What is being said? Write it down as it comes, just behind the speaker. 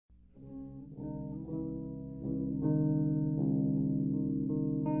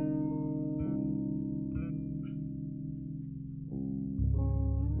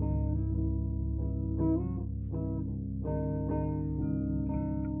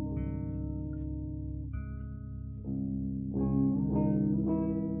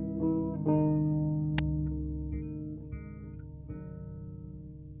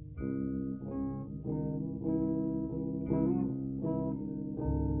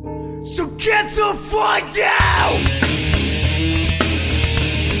So get the fuck down!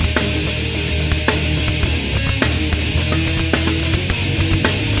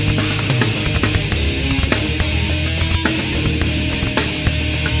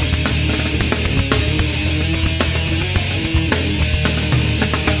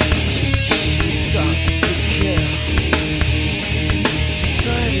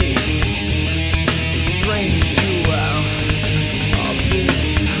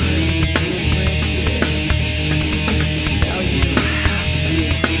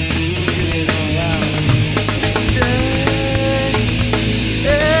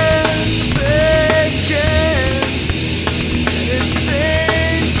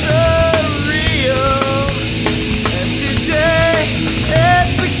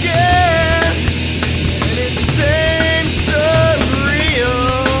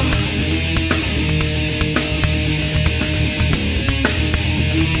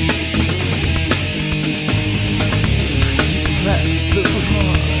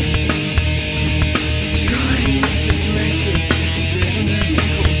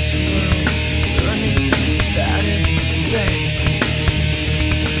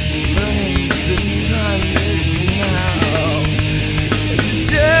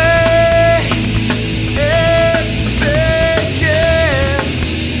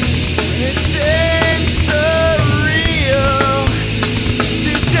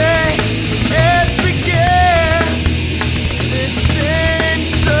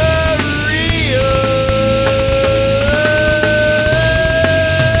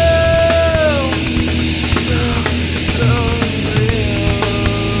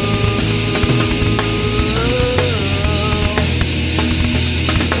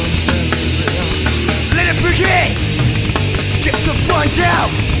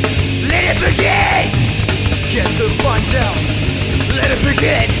 Down. Let it begin. Get the fun down. Let it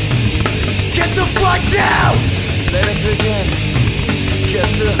begin. Get the fun down. Let it begin. Get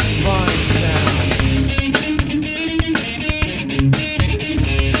the fun down.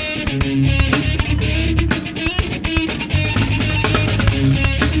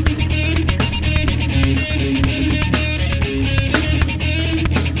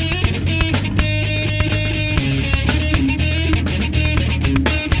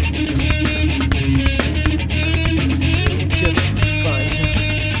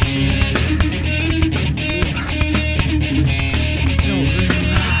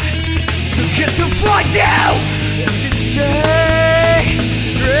 Down! Today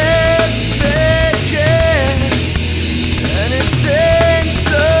it begins, and it seems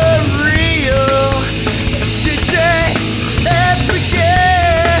surreal. Today it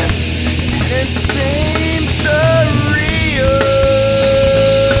begins, and it seems surreal.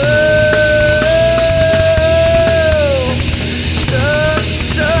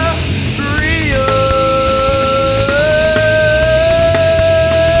 Surreal.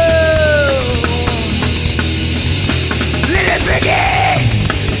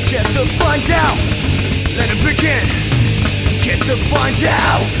 Get the fun down. Let it begin. Get the fun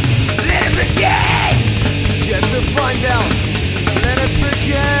down. Let it begin. Get the fun down. Let it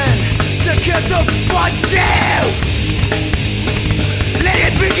begin. So get the fun down. Let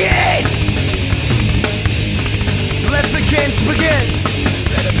it begin. Let the games begin.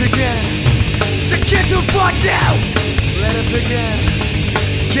 Let it begin. So get the fun down. Let it begin.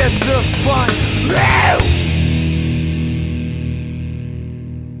 Get the fun down.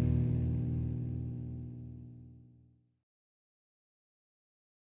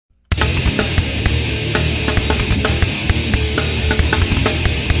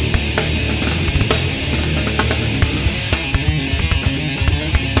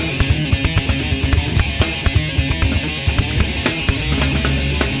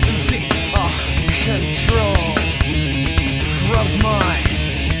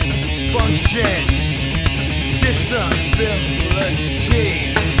 Disability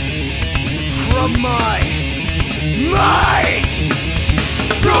from my mind.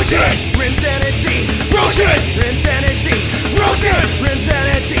 Frozen insanity. Frozen insanity. Frozen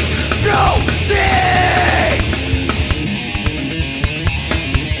insanity. Frozen.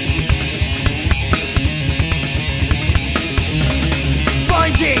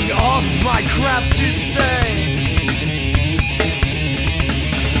 Finding all my crap to say.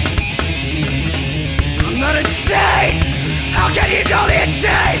 I'm not insane. How can you call me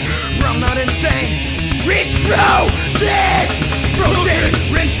insane? I'm not insane. It's frozen. Frozen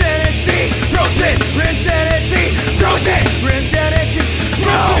insanity. Frozen insanity. Frozen insanity.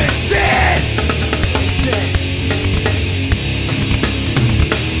 Frozen.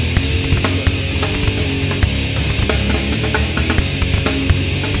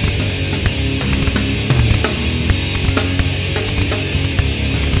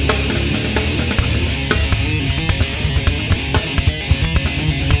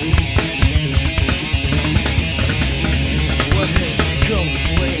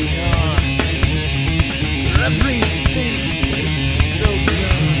 going on. Everything is so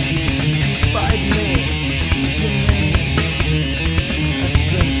gone. Fight me, to me. That's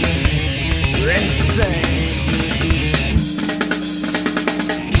something insane.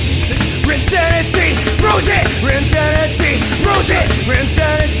 Insanity, frozen. Insanity, frozen.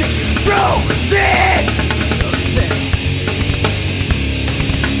 Insanity, frozen. Frozen.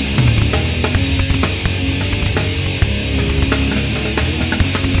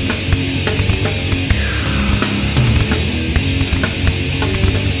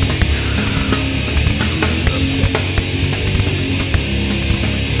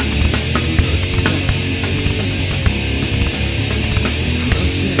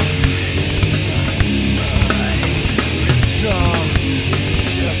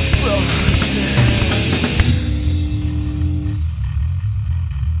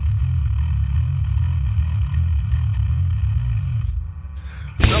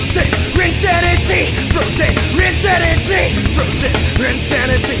 Insanity, frozen, insanity, frozen,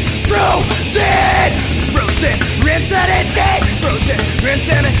 insanity, frozen, frozen, insanity, frozen,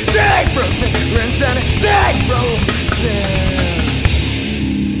 insanity, frozen, insanity, frozen.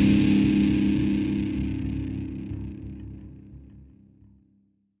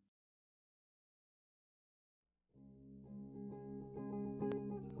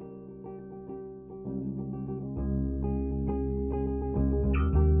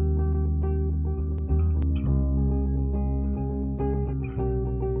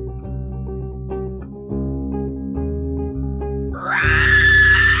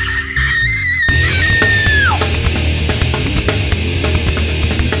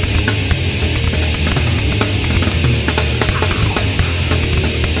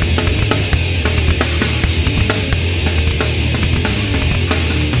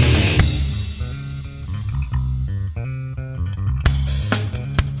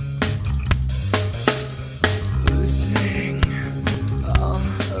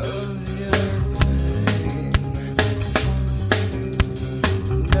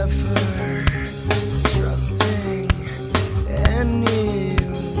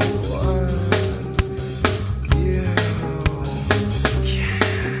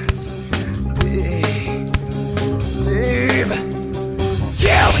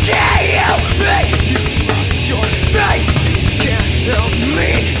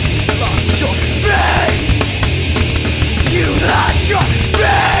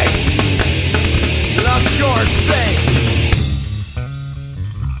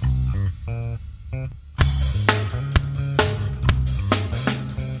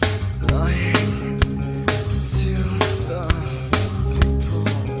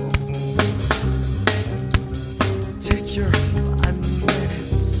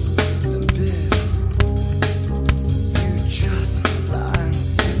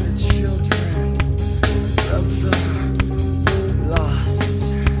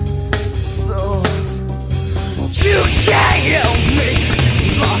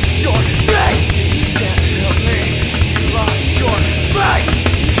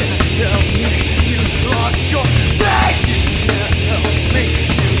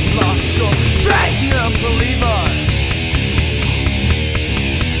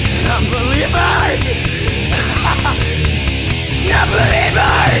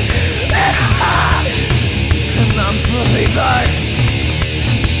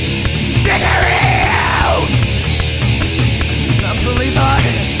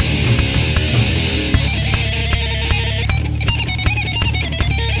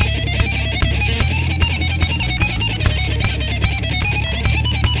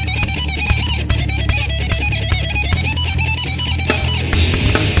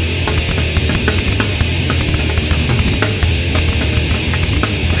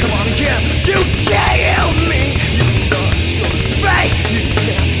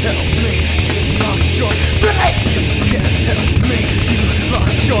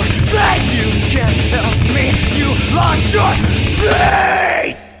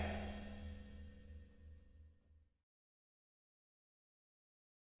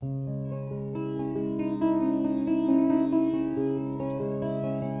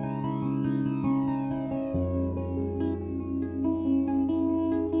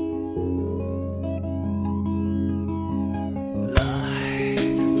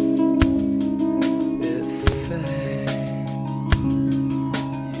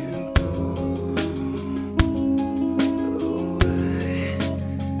 away.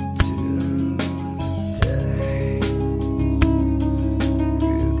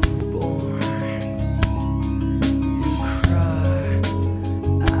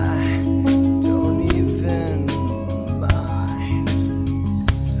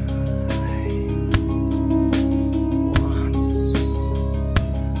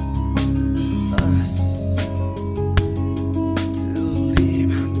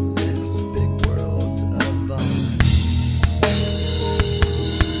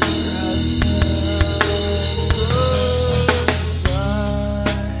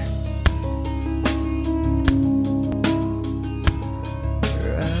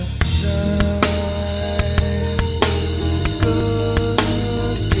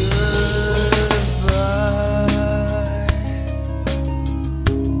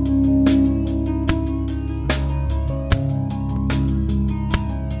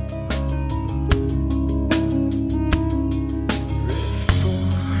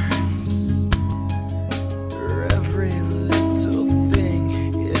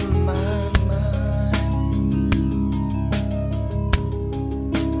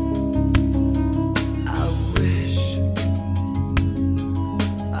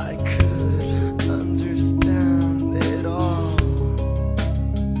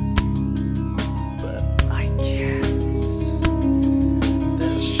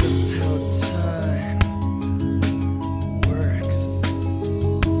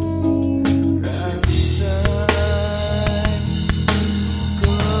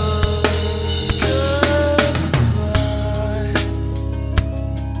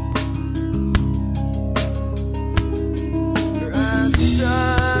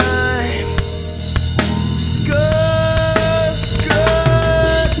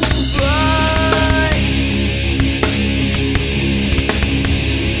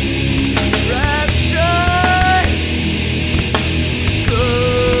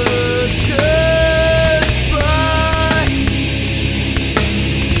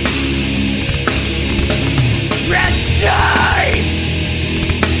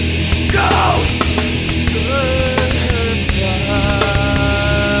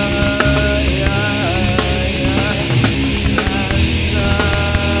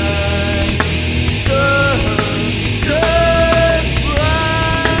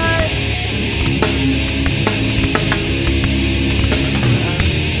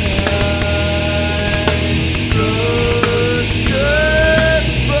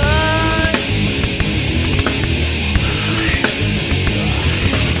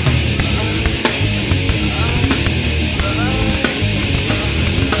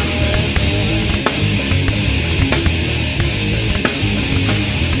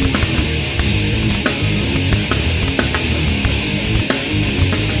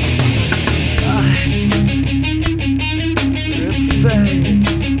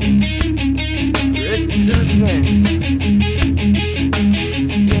 moments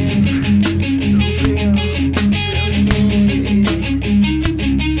seem so real to me.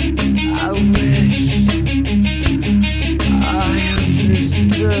 I wish I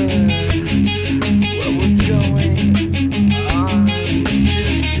understood what was going on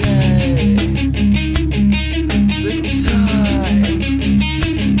today. This time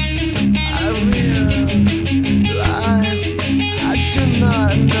I realize I do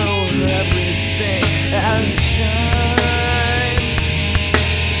not know everything as time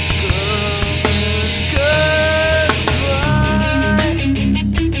goes goodbye.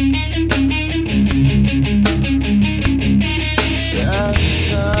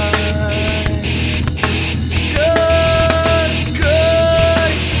 As time goes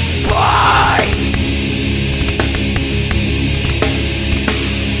goodbye.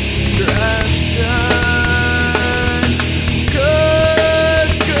 As time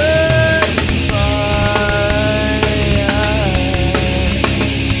goes goodbye. As time goes goodbye.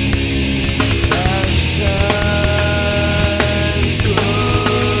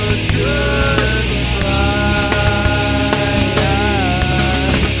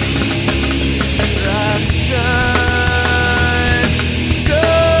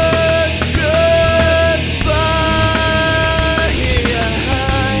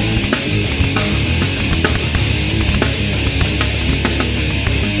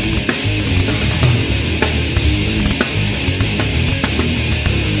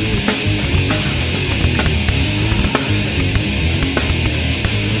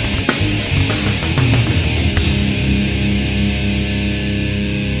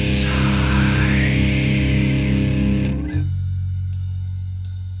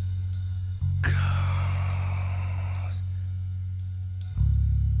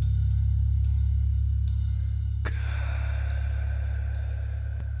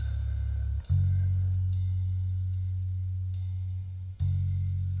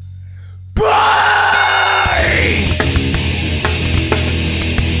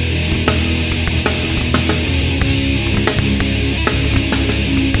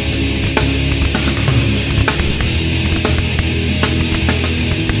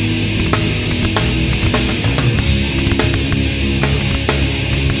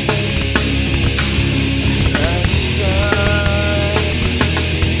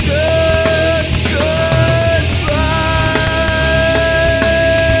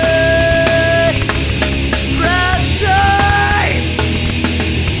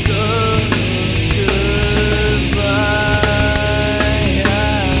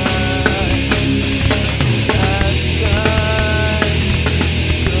 As time goes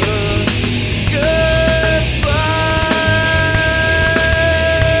goodbye.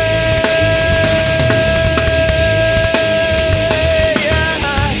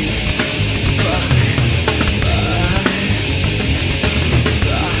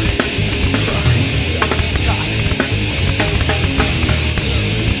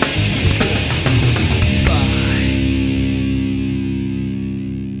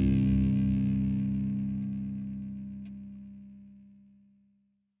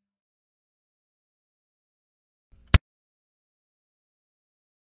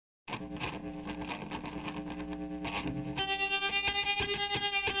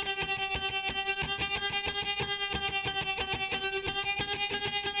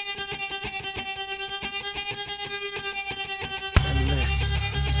 Endless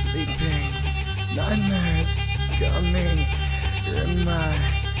sleeping, nightmares coming in my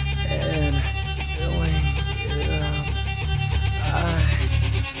head, filling it up. I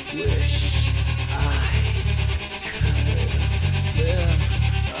wish I could live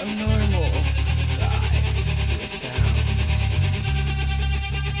a normal life without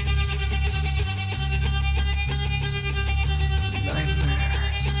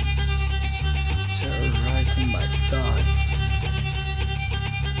nightmares terrorizing my thoughts.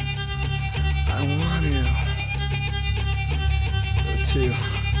 I want to go to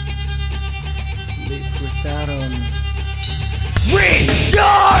sleep without We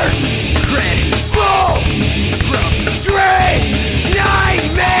are grateful from dreams,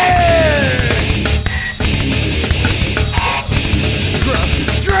 nightmares. From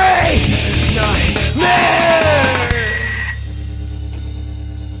dreams, nightmares.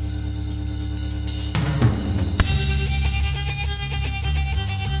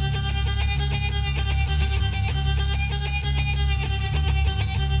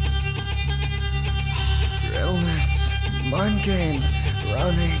 Realness, mind games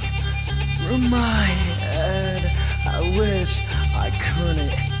running through my head. I wish I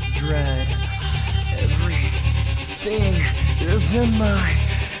couldn't dread. Everything is in my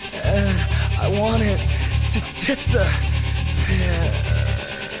head. I want it disappear.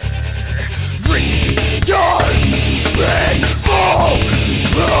 Return full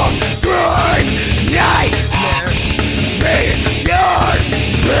of dream nightmares. Return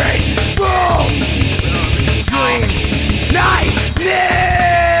full of dreams nightmares.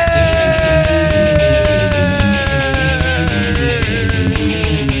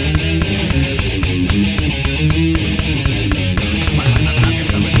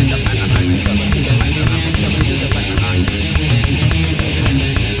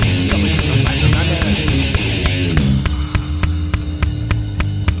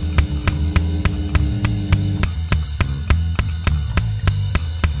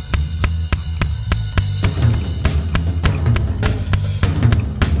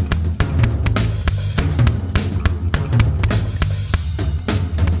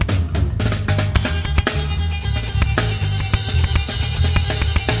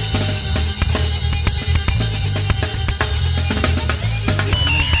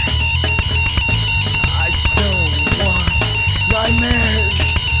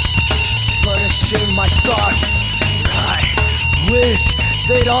 My thoughts, I wish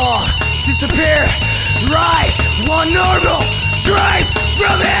they'd all disappear. Right, one normal drive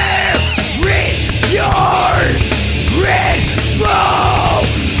from here. Read your red flow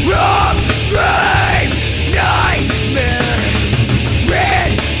of dream nightmares.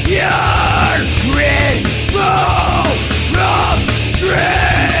 Read your red flow of dreams.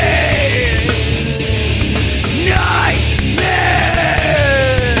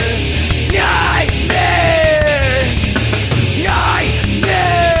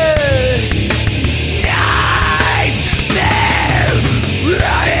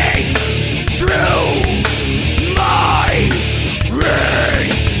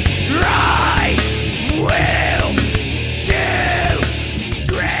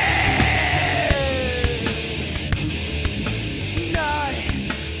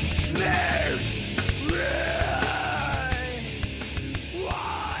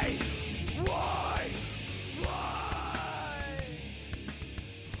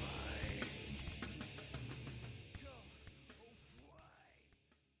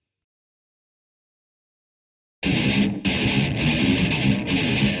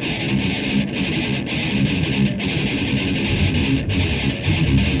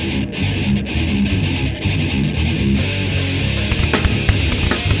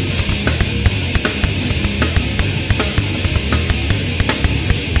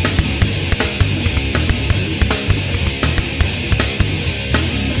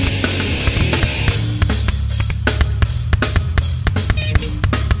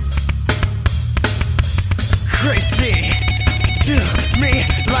 Crazy to me,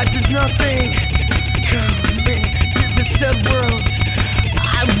 life is nothing. Coming to this dead world,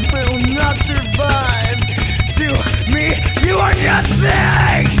 I will not survive. To me, you are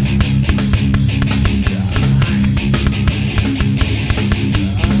nothing.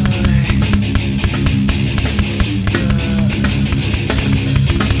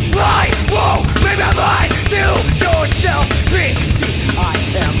 Right, whoa, make my mind to yourself. I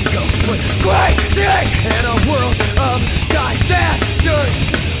am going crazy in a world of disasters.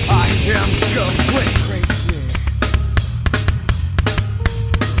 I am going crazy.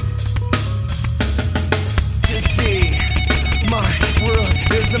 To see my world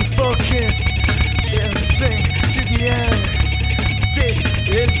isn't focused. Everything to the end. This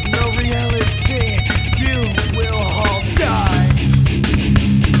is no reality. You will all die.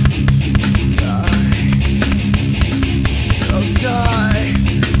 Die.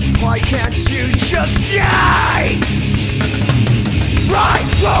 Why can't you just die? Right,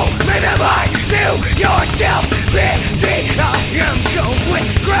 whoa, make my mind to yourself. Pity, I am going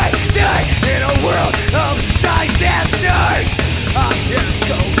crazy in a world of disasters. I am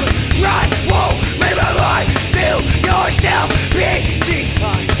going right, whoa, make my mind to yourself. Pity,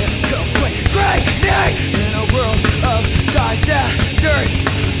 I am going crazy in a world of disasters.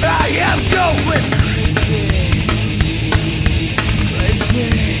 I am going crazy. Crazy.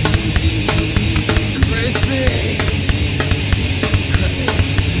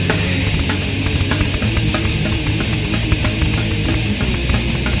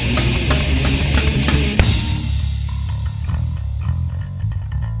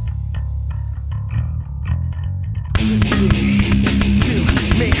 To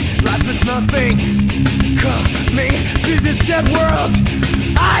me, life is nothing. Coming to this dead world,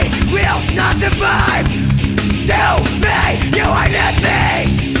 I will not survive. To me, you are nothing.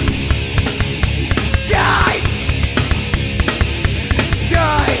 Die.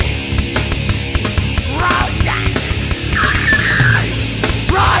 Die.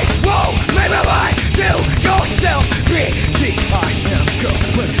 Right, whoa, make my mind do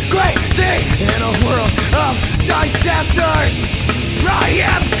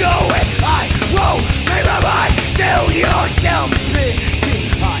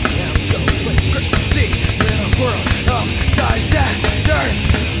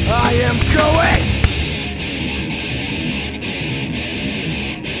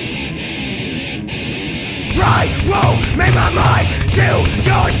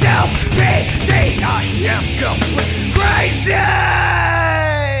self-pity. I am going crazy.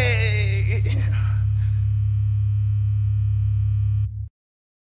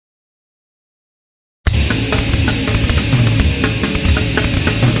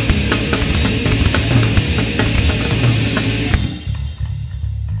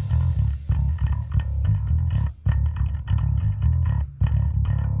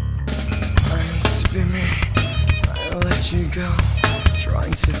 Be me, trying to let you go,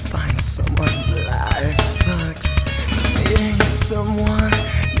 trying to find someone. Life sucks, needing someone,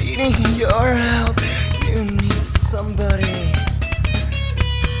 needing your help. You need somebody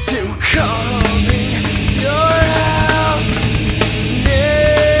to call me your help.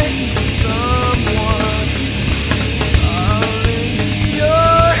 Need someone calling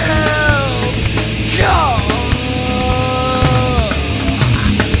your help. Call.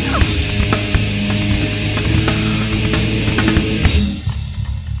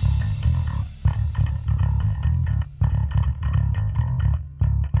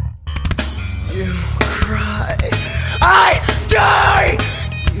 You cry, I die.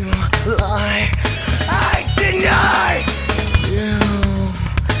 You lie, I deny. You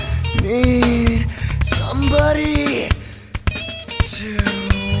need somebody to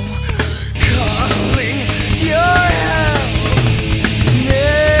calling your help.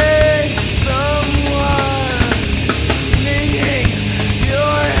 Need someone needing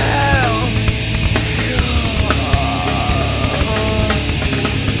your help.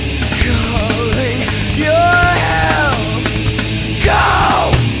 Calling your help. Go!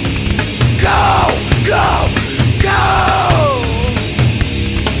 Go! Go! Go!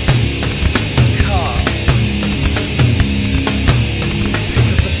 Call. Just pick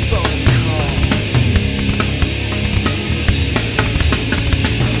up the phone call.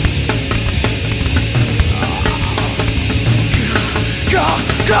 Go!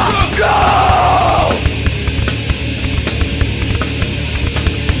 Go! Go!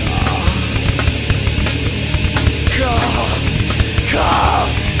 Go! Go!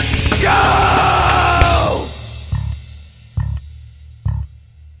 Go!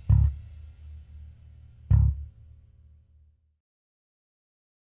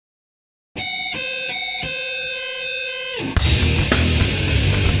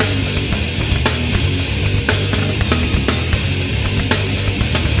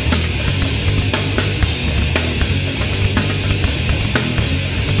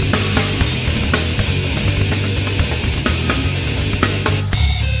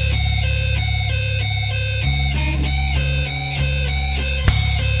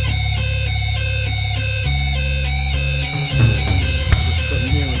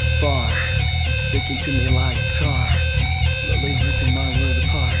 Sticking to me like tar, slowly ripping my world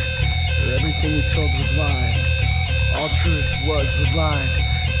apart. For everything you told was lies, all truth was lies.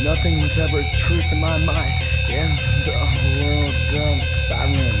 Nothing was ever truth in my mind. In the worlds of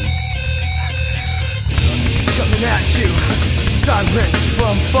silence, coming at you, sirens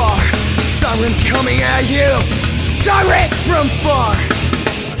from far, sirens coming at you, sirens from far.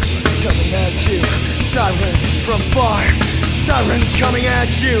 Sirens coming at you, sirens from far, sirens coming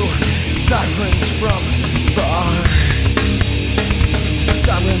at you. Sirens from far,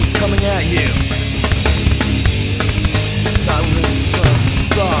 sirens coming at you. Sirens from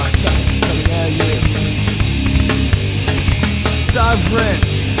far, sirens coming at you.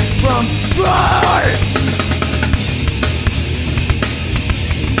 Sirens from far.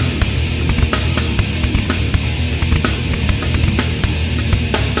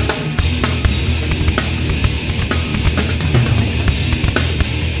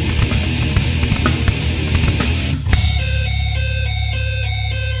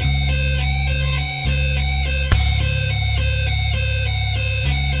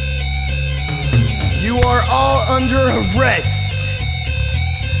 You are all under arrest.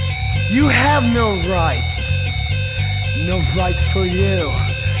 You have no rights. No rights for you.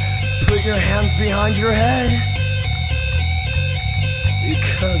 Put your hands behind your head,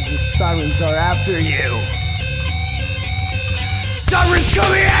 because the sirens are after you. Sirens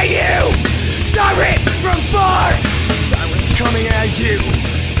coming at you! Sirens from far! Sirens coming at you!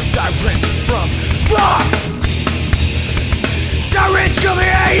 Sirens from far! Sirens coming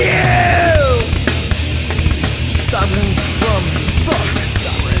at you! Sirens from far!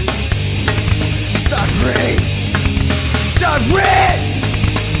 Sirens! Sirens! Sirens!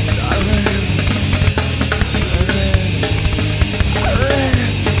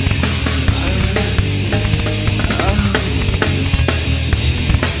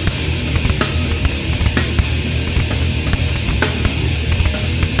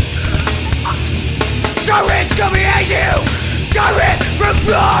 Sirens coming at you! Sirens from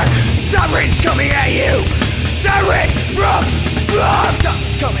far. Sirens coming at you. Sirens from far.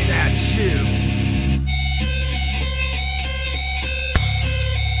 Sirens coming at you.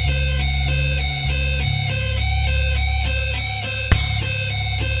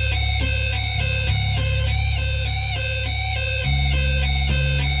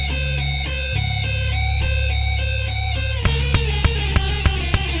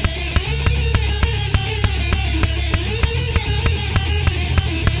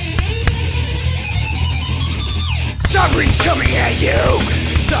 Sirens coming at you.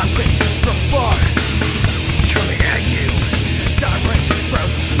 Sirens from far. Sirens coming at you. Sirens from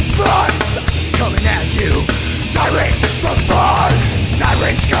far. Sirens coming at you. Sirens from far.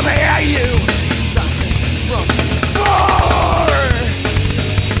 Sirens coming at you. Sirens from far.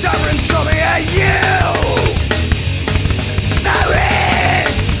 Sirens coming at you.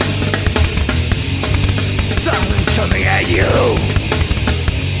 Sirens. Sirens coming at you.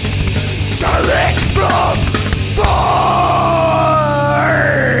 Sirens from far!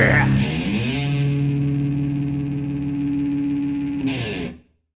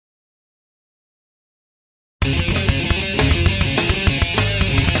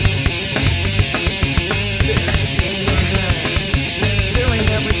 Feeling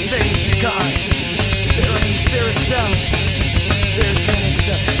everything you got. Feeling fear itself. Fear's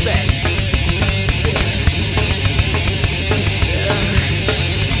innocent effect.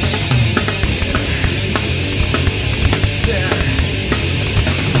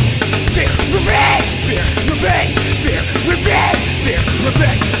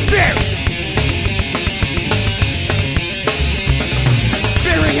 Fear!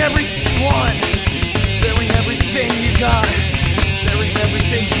 Fearing everyone. Fearing everything you got. Fearing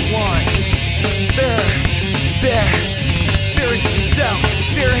everything you want. Fear is self.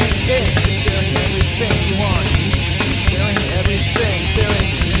 Fearing it. Fearing everything you want. Fearing everything.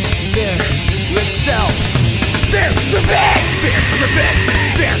 Fear yourself. Fear, revenge! Fear, revenge!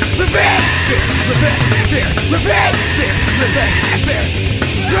 Fear, revenge! Fear, revenge! Fear, revenge! Fear, revenge! Fear,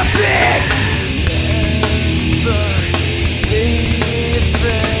 revenge! Never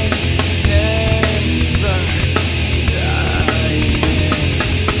leaving, never dying,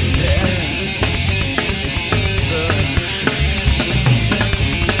 never.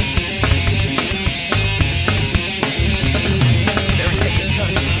 They're taking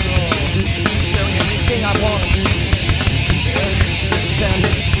control. They're everything I want. Expand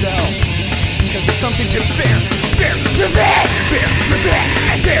itself, cause there's something to fear. Fear, revenge, fear, revenge,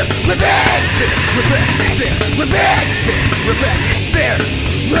 fear, revenge, fear, revenge, fear, revenge, fear, revenge, fear,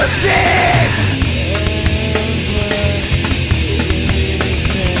 revenge.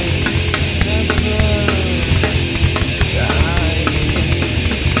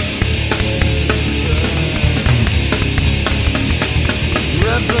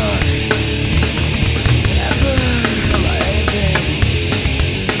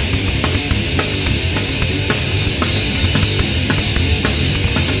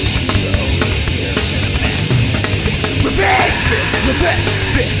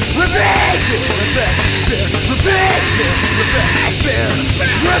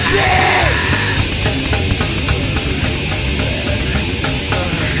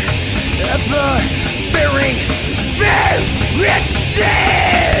 Ever bearing fear,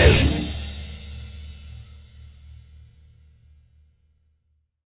 receive.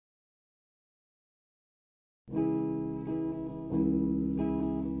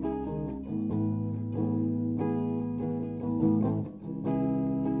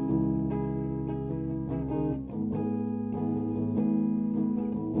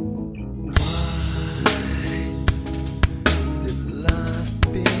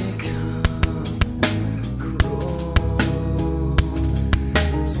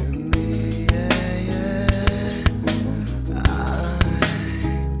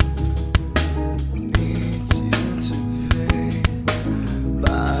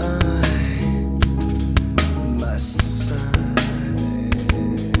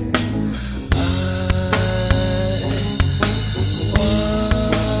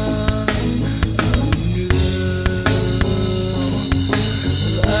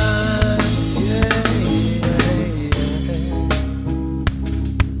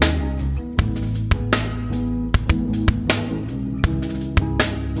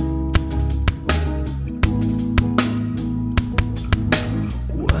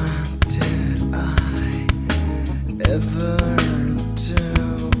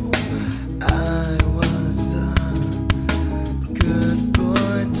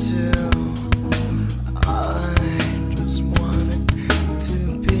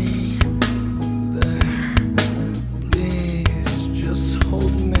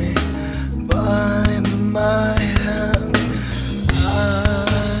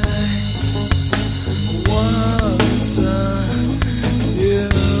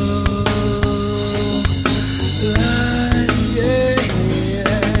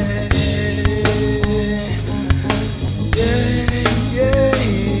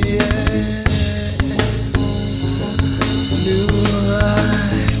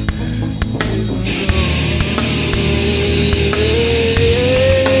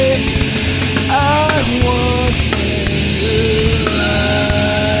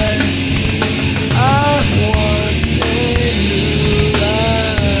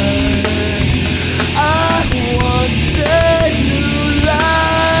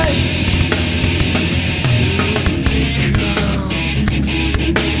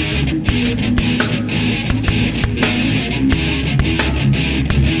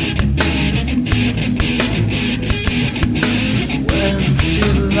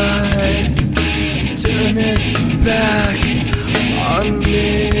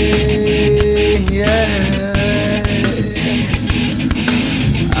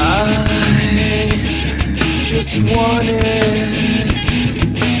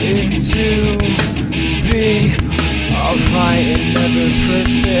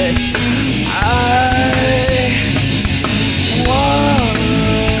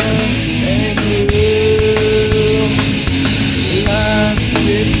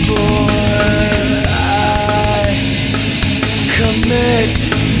 before I commit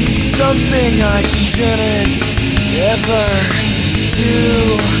something I shouldn't ever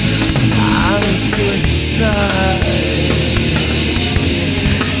do. I'm suicide.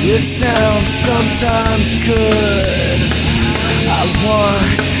 It sounds sometimes good. I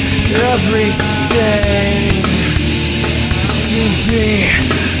want everything to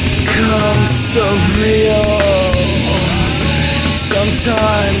become so real.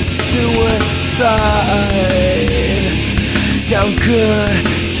 Sometimes suicide sound good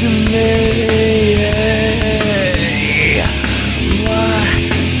to me. Why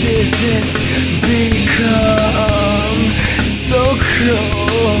did it become so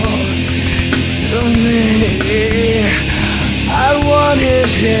cruel to me? I wanted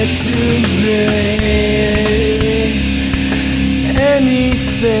it to be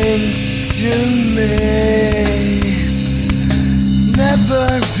anything to me, never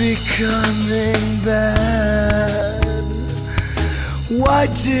becoming bad. Why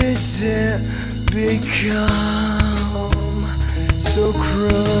did it become so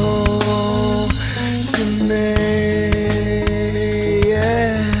cruel to me?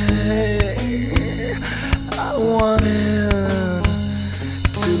 I wanted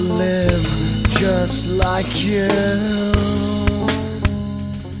to live just like you.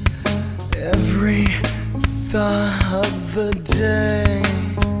 Every thought of the day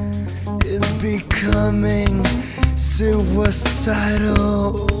is becoming suicidal.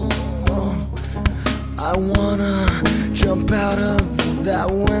 I wanna jump out of that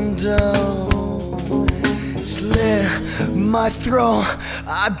window, slit my throat.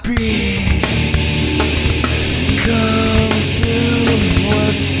 I become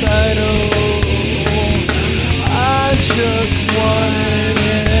suicidal. I just want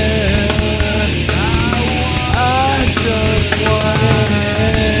it. I just want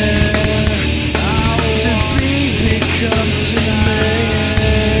it to become to me.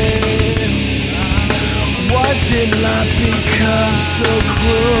 Why did life become so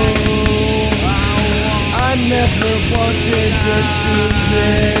cruel? I never wanted it to be.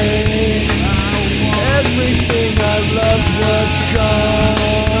 Everything I loved was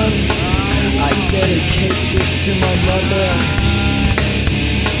gone. I dedicate this to my mother.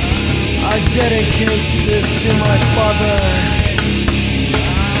 I dedicate this to my father.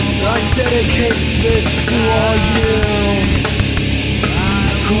 I dedicate this to all you.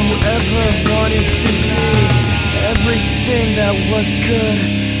 Whoever wanted to be everything that was good,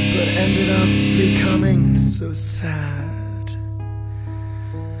 but ended up becoming so sad.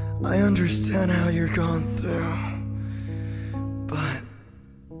 I understand how you're going through, but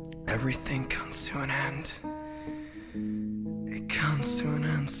everything comes to an end. It comes to an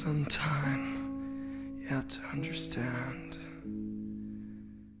end sometime. You have to understand.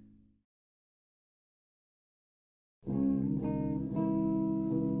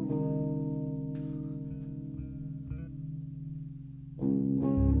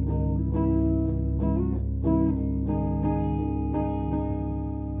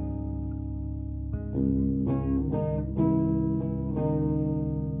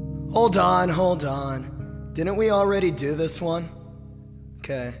 Hold on. Didn't we already do this one?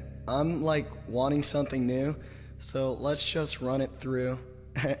 Okay, I'm like wanting something new, so let's just run it through.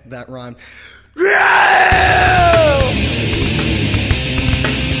 That rhyme.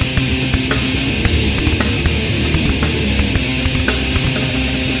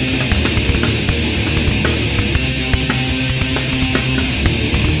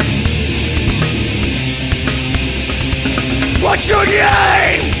 What's your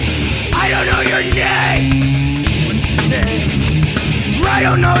name? I don't know your name. What's your name? I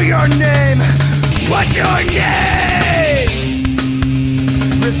don't know your name. What's your name?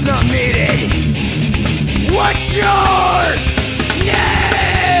 It's not needed. What's your name?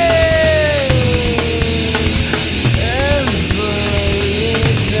 Every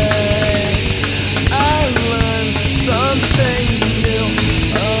day I learn something new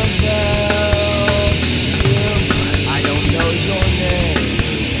about you. I don't know your name.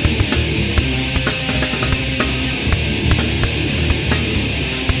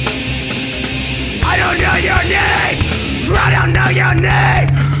 I don't know your name. I don't know your name.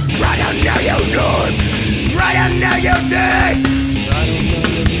 I don't know your name. I don't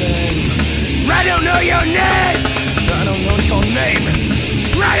know your name. I don't know your name. I don't know your name.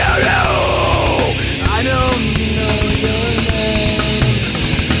 I don't know. I don't know your name.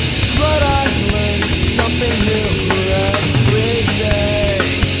 But I learn something new every day.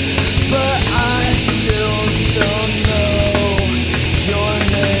 But I still don't know your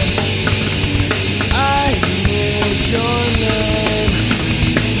name. I need your name.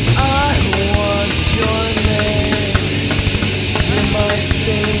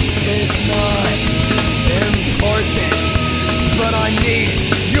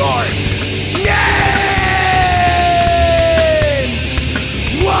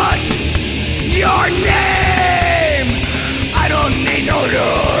 your name. I don't need your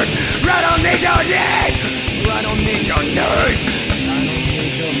name. I don't need your name. I don't need your name. I don't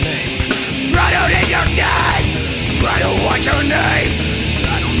need your name. I don't need your name. I don't want your name.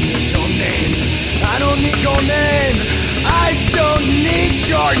 I don't need your name. I don't need your name. I don't need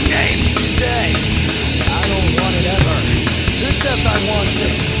your name today. I don't want it ever. Who says I want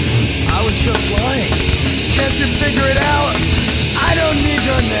it? I was just lying. Can't you figure it out? I don't need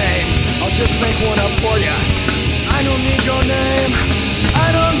your name. I'll just make one up for you. I don't need your name. I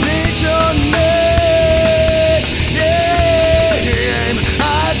don't need your name.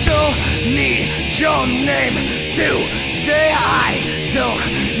 I don't need your name today. I don't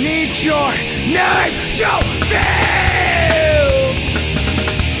need your name. So damn.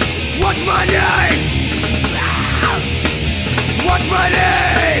 What's my name? What's my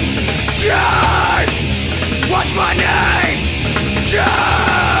name? Jared! What's my name?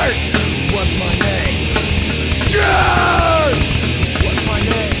 Jared! What's my name? Jared! What's my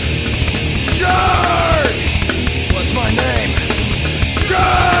name? Jared! What's my name?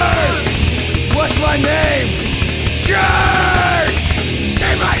 Jared! What's my name? Jared!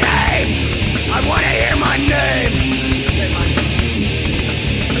 Say my name! I want to hear my name! Say my name.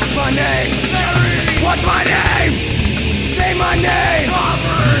 What's my name? Larry! What's my name? Say my name!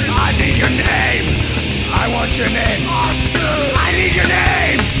 Robert! I need your name! I want your name! Oscar! I need your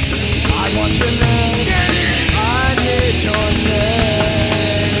name! I want your name! I need your name!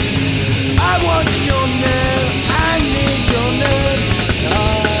 I want your name! I need your name!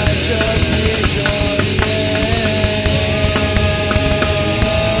 I just need your name!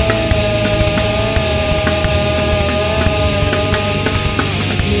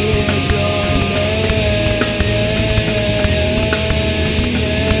 Need your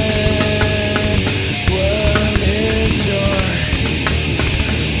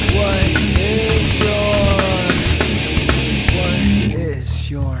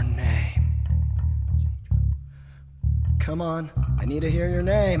Come on, I need to hear your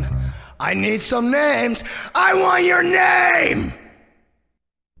name. I need some names. I want your name!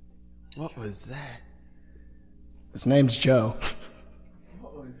 What was that? His name's Joe.